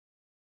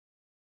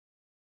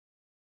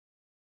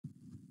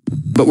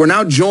But we're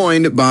now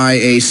joined by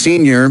a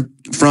senior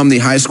from the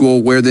high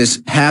school where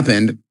this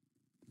happened,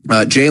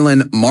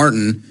 Jalen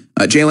Martin.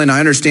 Jalen, I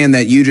understand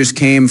that you just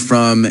came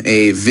from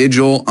a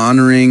vigil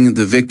honoring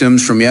the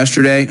victims from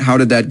yesterday. How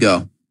did that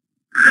go?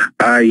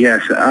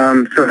 Yes.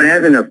 So it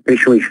hasn't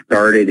officially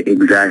started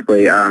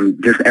exactly.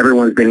 Just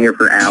everyone's been here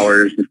for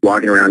hours, just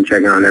walking around,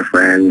 checking on their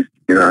friends,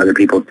 other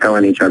people,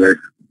 telling each other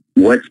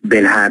what's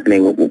been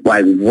happening.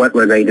 Like, what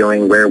were they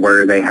doing? Where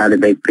were they? How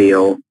did they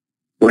feel?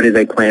 What did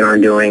they plan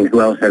on doing? Who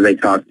else have they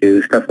talked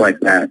to? Stuff like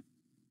that.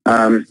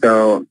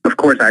 So, of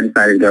course, I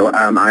decided to go.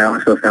 I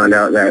also found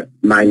out that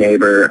my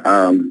neighbor,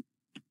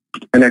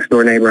 my next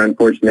door neighbor,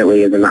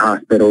 unfortunately, is in the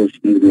hospital.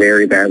 She's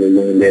very badly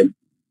wounded.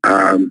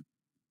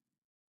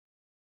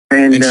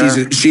 And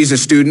she's a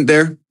student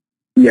there?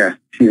 Yes,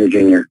 she's a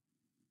junior.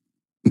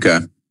 Okay.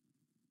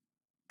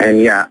 And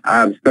yeah,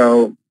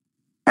 so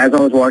as I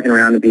was walking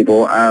around to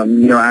people,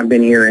 I've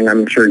been hearing,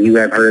 I'm sure you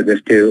have heard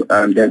this too,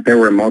 that there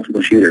were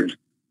multiple shooters.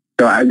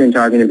 So I've been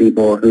talking to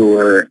people who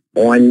were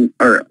on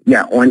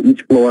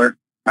each floor,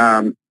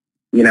 in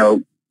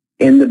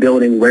the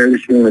building where the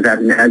shooting was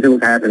happening, as it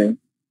was happening,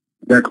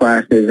 their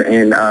classes.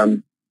 And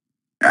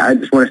I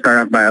just want to start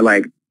off by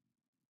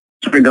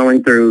sort of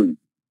going through.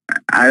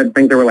 I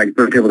think there were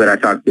 3 people that I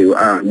talked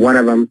to. One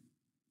of them,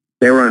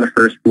 they were on the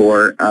first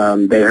floor.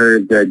 They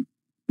heard the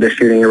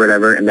shooting or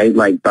whatever, and they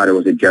thought it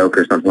was a joke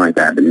or something like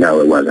that. But no,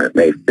 it wasn't.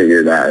 They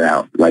figured that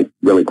out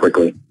really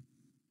quickly.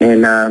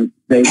 And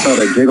they felt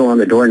a jiggle on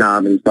the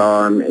doorknob and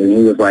saw him, and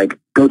he was like,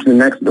 "Go to the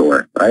next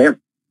door." Right?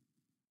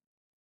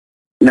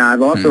 Now,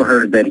 I've also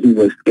heard that he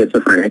was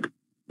schizophrenic,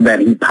 that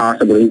he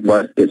possibly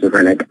was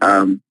schizophrenic.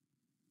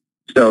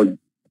 So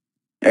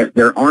if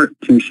there aren't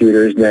 2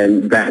 shooters,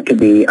 then that could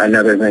be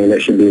another thing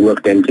that should be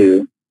looked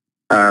into.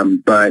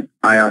 But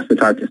I also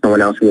talked to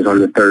someone else who was on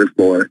the 3rd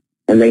floor,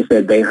 and they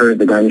said they heard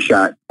the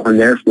gunshot on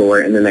their floor,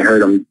 and then they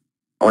heard them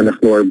on the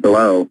floor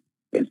below.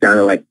 It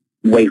sounded like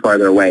way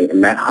farther away.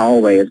 And that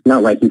hallway, it's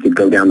not like you could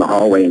go down the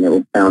hallway and it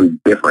will sound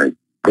different.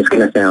 It's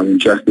going to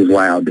sound just as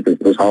loud because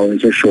those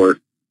hallways are short.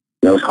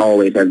 Those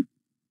hallways have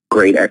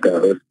great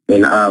echoes.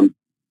 And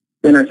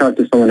then I talked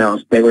to someone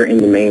else. They were in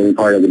the main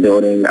part of the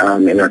building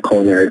in our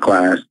culinary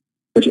class,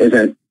 which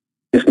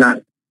it's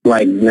not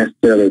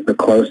necessarily the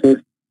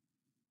closest,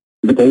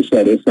 but they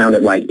said it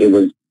sounded like it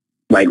was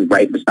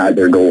right beside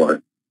their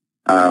door.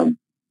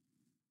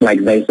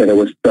 They said it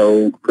was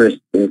so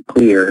crisp and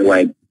clear,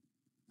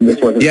 this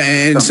wasn't. Yeah,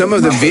 and some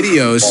of the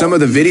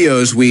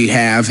videos we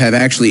have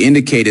actually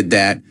indicated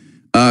that.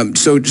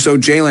 So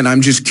Jalen,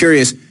 I'm just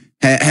curious.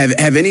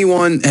 Has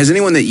anyone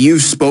that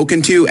you've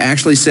spoken to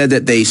actually said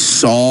that they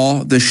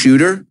saw the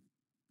shooter?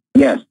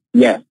 Yes.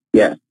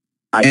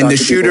 And the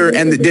shooter,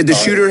 did the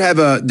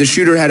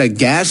shooter had a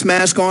gas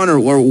mask on,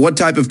 or what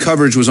type of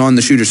coverage was on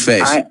the shooter's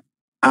face?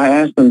 I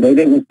asked them. They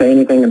didn't say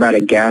anything about a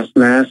gas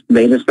mask.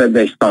 They just said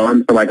they saw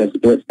him for a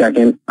split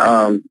second.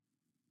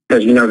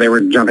 Because they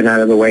were jumping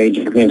out of the way,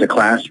 jumping into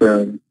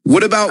classrooms.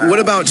 What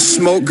about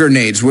smoke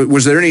grenades?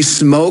 Was there any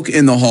smoke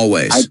in the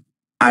hallways?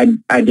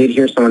 I did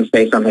hear someone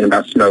say something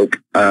about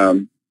smoke.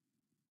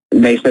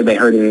 They said they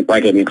heard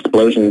an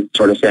explosion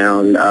sort of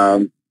sound,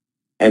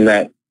 and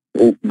that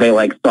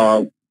they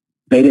saw.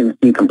 They didn't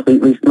see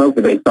completely smoke,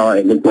 but they saw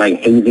it looked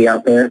hazy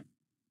out there.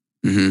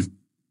 Mm-hmm.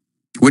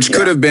 Which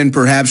could have been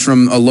perhaps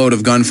from a load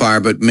of gunfire,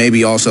 but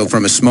maybe also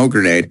from a smoke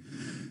grenade.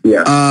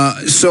 Yeah.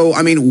 So,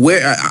 I mean,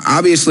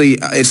 obviously,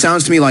 it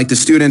sounds to me like the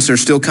students are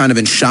still kind of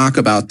in shock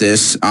about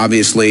this,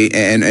 obviously,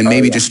 and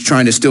maybe just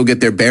trying to still get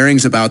their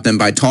bearings about them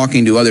by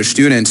talking to other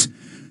students.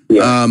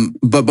 Yeah.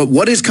 But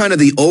what is kind of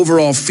the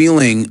overall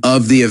feeling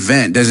of the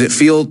event? Does it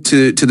feel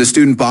to the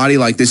student body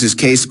like this is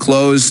case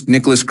closed?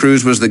 Nicholas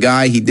Cruz was the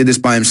guy. He did this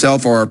by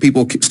himself, or are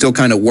people still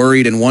kind of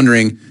worried and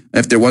wondering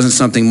if there wasn't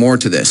something more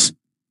to this?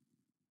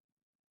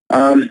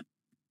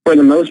 For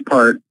the most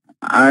part,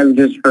 I've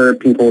just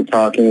heard people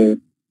talking.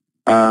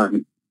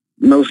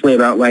 Mostly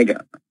about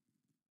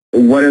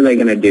what are they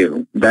going to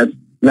do? That's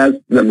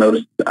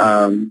the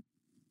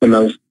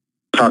most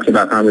talked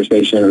about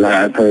conversation that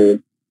I've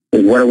heard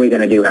is what are we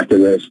going to do after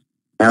this?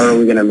 How are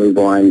we going to move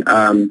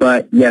on?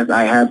 But yes,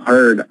 I have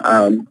heard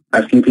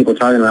a few people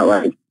talking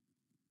about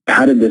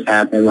how did this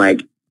happen?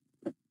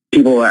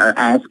 People are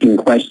asking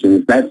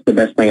questions. That's the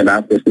best thing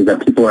about this is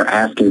that people are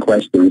asking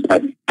questions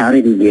how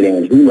did he get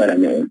in? Who let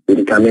him in? Did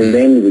he come in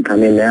then? Did he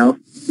come in now?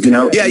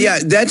 Yeah.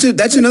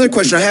 That's another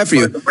question I have for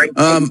you.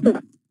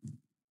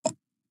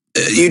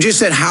 You just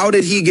said, how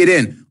did he get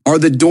in? Are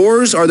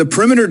the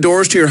perimeter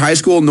doors to your high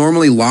school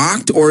normally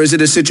locked, or is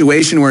it a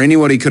situation where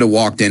anybody could have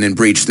walked in and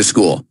breached the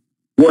school?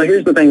 Well,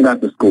 here's the thing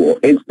about the school.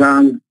 It's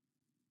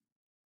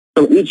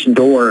so each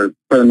door,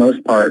 for the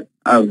most part,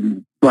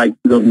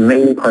 the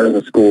main part of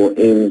the school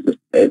is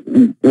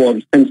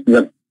since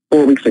the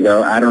 4 weeks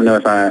ago. I don't know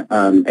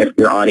if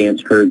your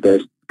audience heard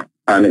this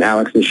in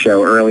Alex's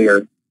show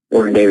earlier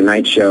or in David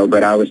Knight's show,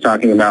 but I was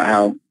talking about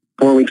how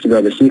 4 weeks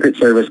ago the Secret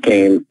Service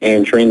came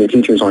and trained the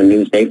teachers on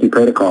new safety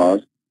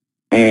protocols,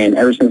 and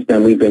ever since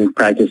then we've been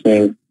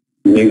practicing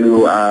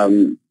new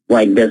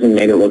like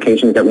designated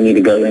locations that we need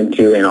to go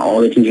into, and all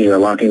the teachers are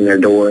locking their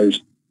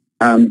doors.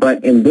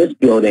 But in this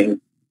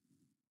building,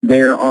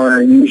 there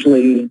are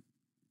usually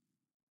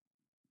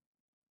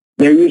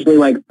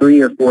like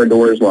 3 or 4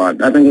 doors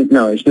locked. I think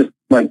it's just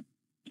like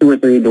 2 or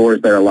 3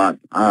 doors that are locked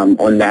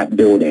on that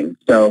building.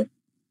 So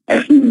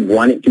if you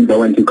wanted to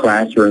go into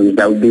classrooms,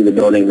 that would be the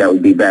building that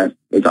would be best.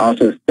 It's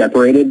also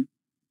separated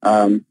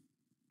from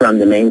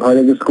the main part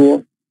of the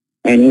school,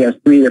 and he has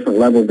 3 different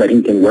levels that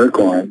he can work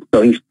on.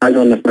 So he started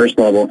on the first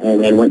level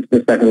and then went to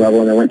the second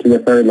level and then went to the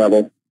third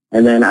level.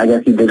 And then I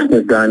guess he ditched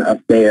his gun up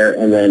there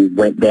and then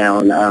went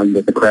down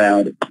with the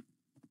crowd.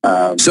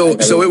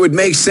 So it would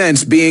make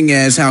sense, being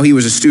as how he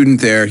was a student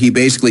there, he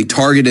basically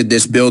targeted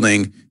this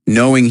building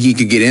knowing he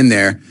could get in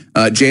there.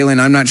 Jalen,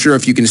 I'm not sure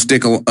if you can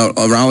stick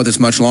around with us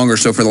much longer.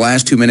 So for the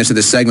last 2 minutes of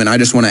this segment, I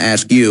just want to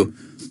ask you,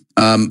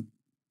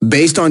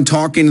 based on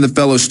talking to the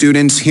fellow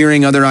students,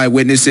 hearing other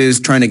eyewitnesses,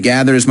 trying to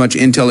gather as much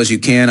intel as you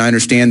can, I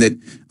understand that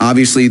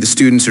obviously the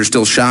students are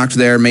still shocked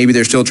there. Maybe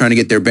they're still trying to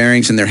get their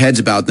bearings in their heads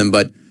about them,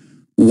 but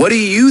what do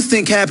you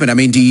think happened? I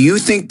mean, do you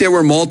think there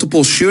were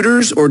multiple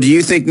shooters, or do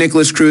you think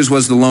Nicholas Cruz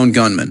was the lone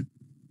gunman?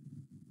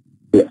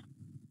 Yeah.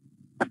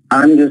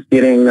 I'm just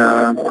getting,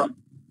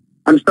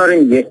 I'm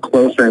starting to get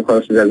closer and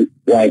closer to,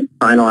 like,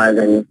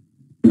 finalizing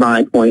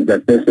my point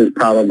that this is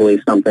probably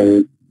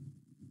something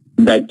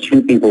that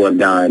 2 people have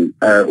done,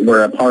 or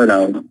were a part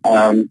of.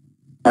 I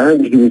heard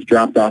that he was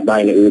dropped off by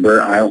an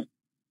Uber.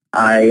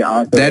 I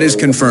also... That is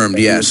confirmed,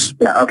 yes.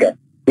 Yeah, okay.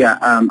 Yeah,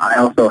 I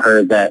also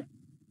heard that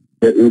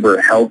the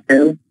Uber helped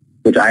him,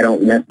 which I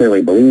don't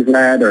necessarily believe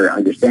that or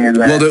understand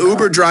that. Well, the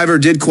Uber driver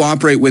did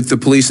cooperate with the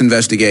police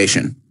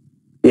investigation.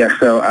 Yeah,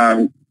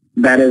 so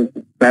that is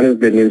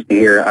good news to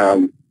hear.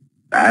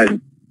 I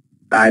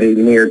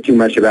didn't hear too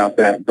much about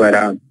that,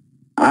 but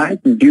I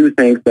do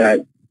think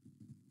that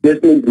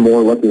this needs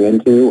more looking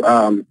into.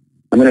 I'm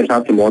going to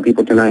talk to more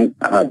people tonight.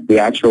 The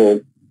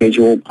actual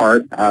visual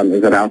part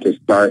is about to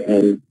start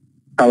in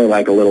probably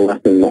like a little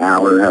less than an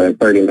hour,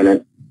 30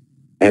 minutes.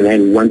 And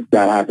then once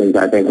that happens,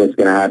 I think what's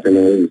going to happen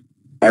is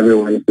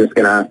everyone's just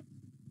going to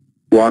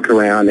walk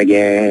around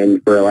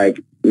again for like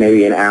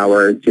maybe an hour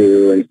or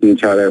 2 and see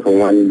each other for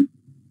one,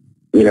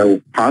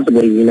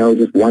 possibly,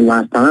 just one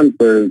last time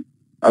for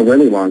a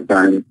really long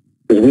time,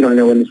 because we don't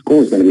know when the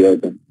school is going to be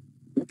open.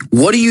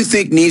 What do you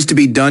think needs to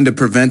be done to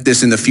prevent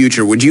this in the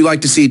future? Would you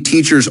like to see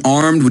teachers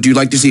armed? Would you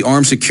like to see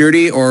armed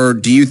security? Or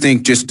do you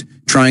think just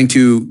trying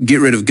to get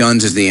rid of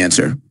guns is the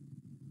answer?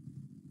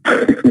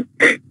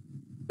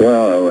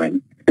 Well,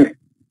 and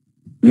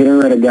getting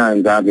rid of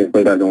guns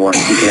obviously doesn't work.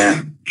 You can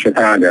ask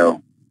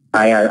Chicago.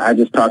 I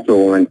just talked to a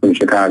woman from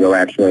Chicago,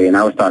 actually, and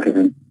I was talking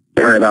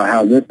to her about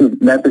how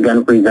that's a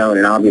gun-free zone,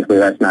 and obviously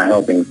that's not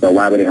helping, so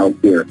why would it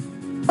help here?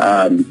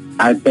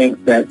 I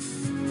think that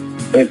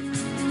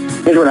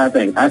here's what I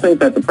think. I think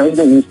that the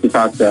president needs to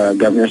talk to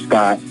Governor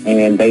Scott,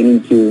 and they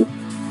need to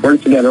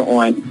work together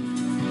on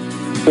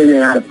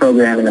figuring out a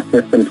program and a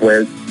system to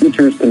where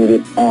teachers can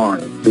get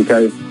armed,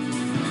 because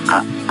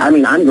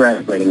I'm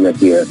graduating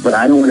this year, but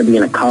I don't want to be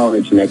in a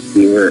college next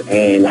year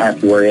and have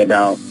to worry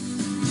about,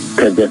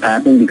 could this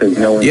happen? Because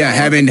no one... Yeah,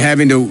 having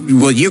to...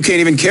 Well, you can't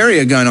even carry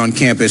a gun on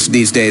campus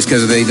these days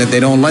because they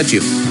don't let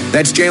you.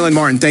 That's Jalen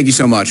Martin. Thank you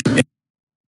so much.